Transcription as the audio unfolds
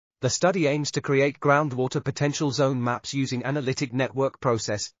The study aims to create groundwater potential zone maps using Analytic Network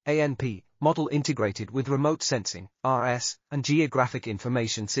Process, ANP, model integrated with remote sensing, RS, and Geographic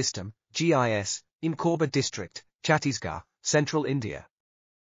Information System, GIS, in Korba district, Chhattisgarh, Central India.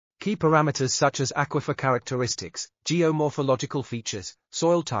 Key parameters such as aquifer characteristics, geomorphological features,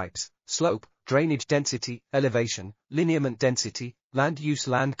 soil types, slope, drainage density, elevation, lineament density, land use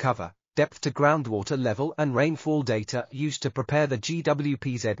land cover, depth to groundwater level and rainfall data used to prepare the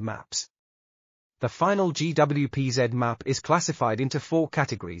GWPZ maps. The final GWPZ map is classified into 4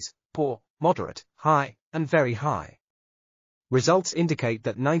 categories: poor, moderate, high, and very high. Results indicate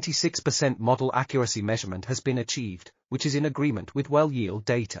that 96% model accuracy measurement has been achieved, which is in agreement with well-yield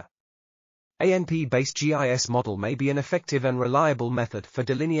data. ANP-based GIS model may be an effective and reliable method for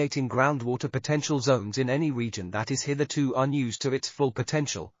delineating groundwater potential zones in any region that is hitherto unused to its full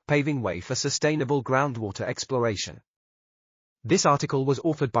potential, paving way for sustainable groundwater exploration. This article was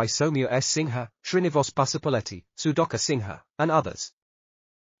authored by Soumya S. Singha, Srinivas Pasupuleti, Sudhakar Singha, and others.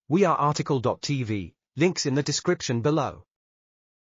 We are RTCLTV, links in the description below.